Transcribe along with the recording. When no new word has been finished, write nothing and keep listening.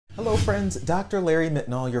Hello friends, Dr. Larry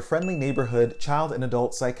Mitnaul, your friendly neighborhood child and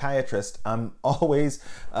adult psychiatrist. I'm always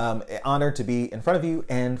honored to be in front of you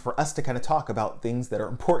and for us to kind of talk about things that are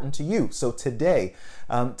important to you. So today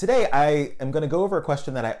I am going to go over a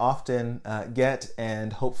question that I often get,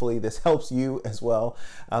 and hopefully this helps you as well,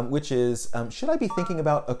 which is, should I be thinking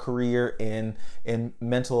about a career in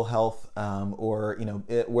mental health, or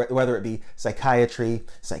whether it be psychiatry,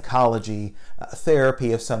 psychology,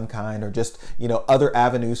 therapy of some kind, or just other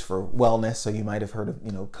avenues for wellness. So you might have heard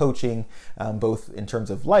of coaching, both in terms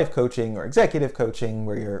of life coaching or executive coaching,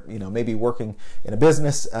 where you're maybe working in a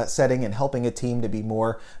business setting and helping a team to be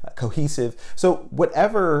more cohesive. So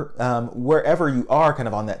whatever, wherever you are kind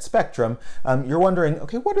of on that spectrum, you're wondering,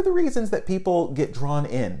 okay, what are the reasons that people get drawn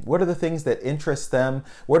in? What are the things that interest them?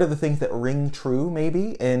 What are the things that ring true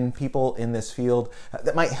maybe in people in this field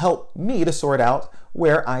that might help me to sort out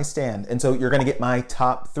where I stand? And so you're going to get my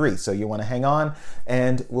top 3. So you want to hang on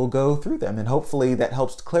and we'll go through them. And hopefully that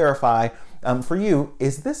helps to clarify for you,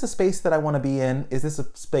 is this a space that I want to be in? Is this a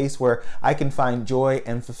space where I can find joy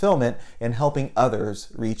and fulfillment in helping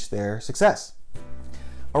others reach their success?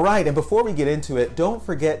 All right, and before we get into it, don't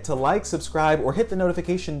forget to like, subscribe, or hit the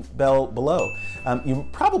notification bell below. You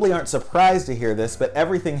probably aren't surprised to hear this, but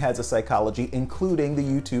everything has a psychology, including the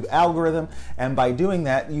YouTube algorithm. And by doing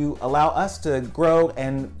that, you allow us to grow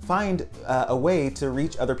and find a way to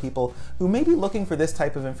reach other people who may be looking for this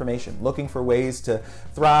type of information, looking for ways to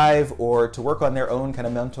thrive or to work on their own kind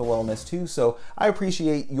of mental wellness too. So I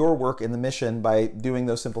appreciate your work in the mission by doing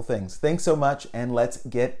those simple things. Thanks so much, and let's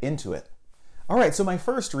get into it. All right, so my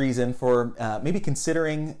first reason for maybe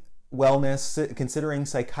considering wellness, considering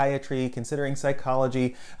psychiatry, considering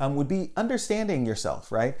psychology, would be understanding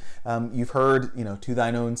yourself, right? You've heard, to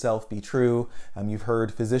thine own self be true. You've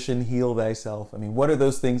heard physician heal thyself. I mean, what are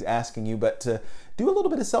those things asking you but to do a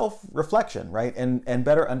little bit of self-reflection, right? And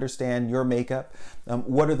better understand your makeup.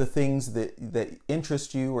 What are the things that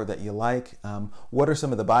interest you or that you like? What are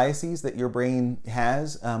some of the biases that your brain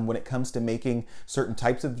has when it comes to making certain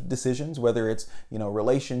types of decisions, whether it's,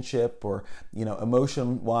 relationship or,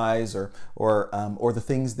 emotion-wise or the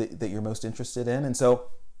things that you're most interested in. And so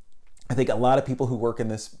I think a lot of people who work in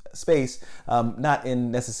this space, not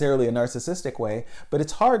in necessarily a narcissistic way, but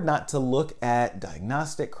it's hard not to look at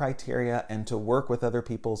diagnostic criteria and to work with other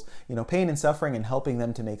people's, pain and suffering and helping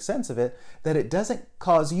them to make sense of it, that it doesn't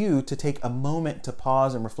cause you to take a moment to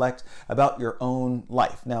pause and reflect about your own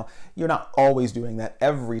life. Now, you're not always doing that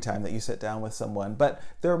every time that you sit down with someone, but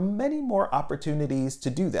there are many more opportunities to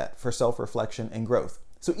do that for self-reflection and growth.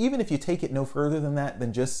 So even if you take it no further than that,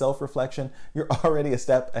 than just self-reflection, you're already a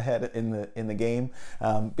step ahead in the game,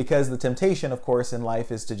 because the temptation, of course, in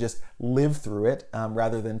life is to just live through it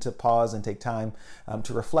rather than to pause and take time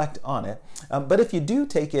to reflect on it. But if you do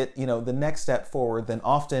take it, the next step forward, then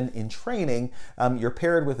often in training, you're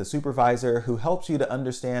paired with a supervisor who helps you to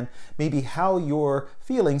understand maybe how your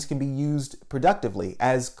feelings can be used productively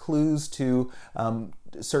as clues to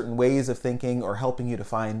certain ways of thinking or helping you to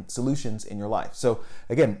find solutions in your life. So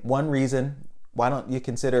again, one reason, why don't you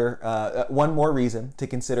consider, one more reason to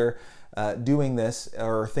consider doing this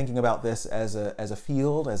or thinking about this as a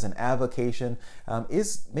field, as an avocation,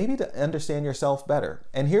 is maybe to understand yourself better.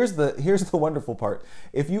 And here's the wonderful part.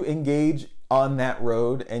 If you engage on that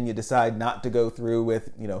road and you decide not to go through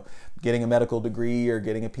with, getting a medical degree or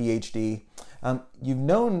getting a PhD, you've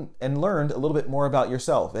known and learned a little bit more about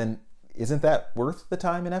yourself. And isn't that worth the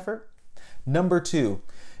time and effort? Number 2,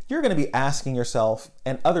 you're going to be asking yourself,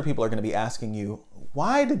 and other people are going to be asking you,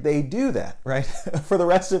 why did they do that, right? For the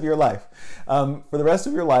rest of your life. For the rest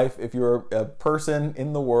of your life, if you're a person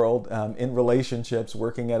in the world, in relationships,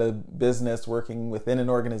 working at a business, working within an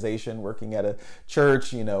organization, working at a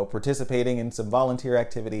church, participating in some volunteer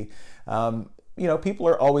activity, people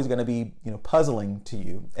are always going to be, puzzling to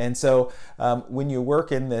you. And so when you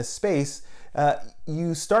work in this space,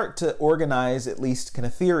 you start to organize at least kind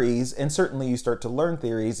of theories, and certainly you start to learn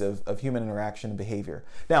theories of human interaction and behavior.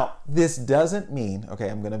 Now, this doesn't mean, okay,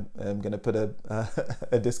 I'm gonna put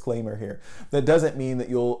a disclaimer here. That doesn't mean that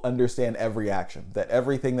you'll understand every action, that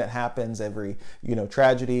everything that happens, every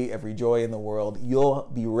tragedy, every joy in the world,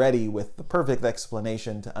 you'll be ready with the perfect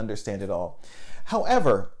explanation to understand it all.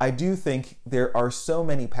 However, I do think there are so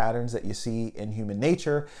many patterns that you see in human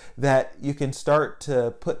nature that you can start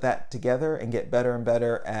to put that together and get better and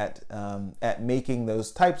better at making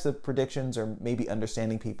those types of predictions or maybe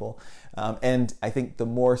understanding people And I think the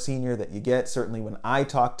more senior that you get, certainly when I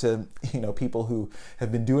talk to people who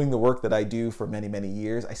have been doing the work that I do for many, many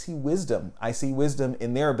years, I see wisdom. I see wisdom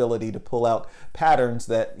in their ability to pull out patterns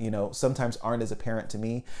that sometimes aren't as apparent to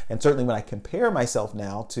me. And certainly when I compare myself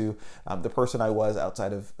now to the person I was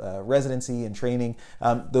outside of residency and training,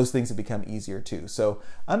 those things have become easier too. So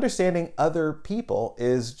understanding other people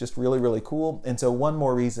is just really, really cool. And so one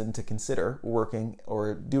more reason to consider working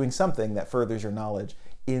or doing something that furthers your knowledge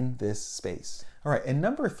in this space. All right, and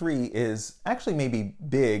number 3 is actually maybe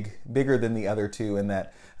bigger than the other two, in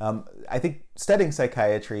that I think studying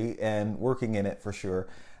psychiatry and working in it for sure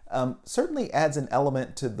certainly adds an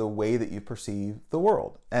element to the way that you perceive the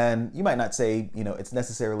world. And you might not say, it's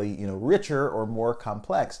necessarily, richer or more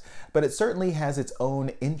complex, but it certainly has its own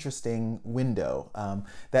interesting window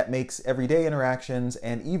that makes everyday interactions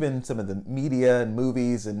and even some of the media and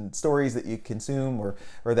movies and stories that you consume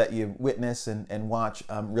or that you witness and watch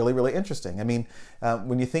really, really interesting. I mean,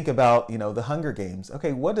 when you think about, the Hunger Games,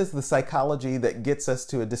 okay, what is the psychology that gets us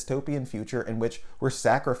to a dystopian future in which we're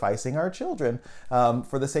sacrificing our children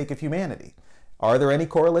for the sake of humanity? Are there any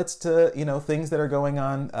correlates to things that are going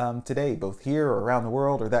on today, both here or around the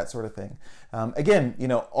world, or that sort of thing? Again,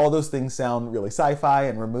 all those things sound really sci-fi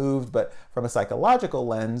and removed, but from a psychological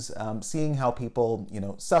lens, seeing how people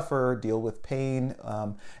suffer, deal with pain,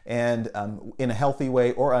 and in a healthy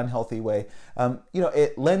way or unhealthy way,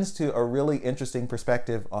 it lends to a really interesting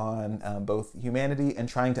perspective on both humanity and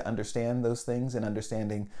trying to understand those things and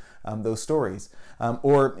understanding those stories.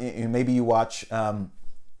 Or maybe you watch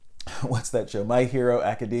what's that show, My Hero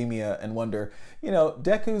Academia, and wonder,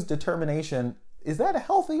 Deku's determination, is that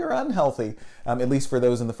healthy or unhealthy? At least for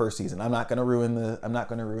those in the first season. I'm not going to ruin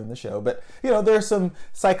the show, but there's some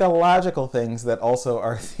psychological things that also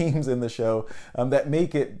are themes in the show that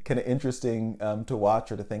make it kind of interesting to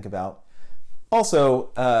watch or to think about.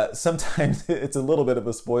 Also, sometimes it's a little bit of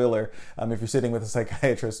a spoiler if you're sitting with a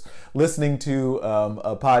psychiatrist listening to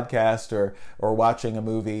a podcast or watching a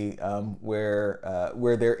movie where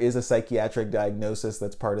there is a psychiatric diagnosis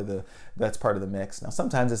that's part of the mix. Now,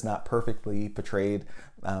 sometimes it's not perfectly portrayed,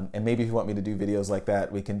 and maybe if you want me to do videos like that,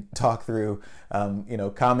 we can talk through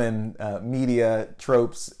common media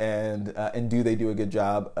tropes and do they do a good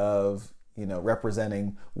job of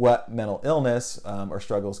representing what mental illness or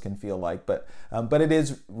struggles can feel like. But it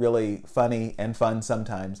is really funny and fun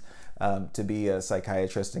sometimes to be a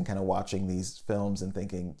psychiatrist and kind of watching these films and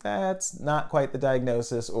thinking, that's not quite the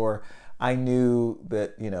diagnosis, or I knew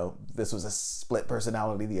that, this was a split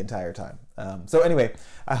personality the entire time. So anyway,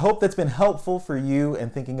 I hope that's been helpful for you in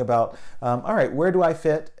thinking about, all right, where do I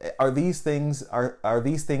fit? Are these things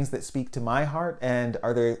that speak to my heart? And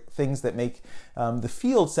are there things that make the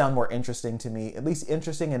field sound more interesting to me, at least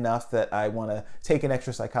interesting enough that I want to take an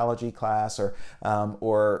extra psychology class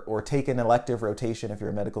or take an elective rotation if you're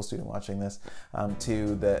a medical student watching this,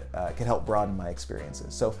 that can help broaden my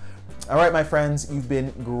experiences. So, all right, my friends, you've been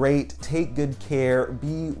great. Take good care.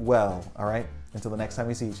 Be well. All right. Until the next time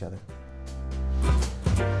we see each other.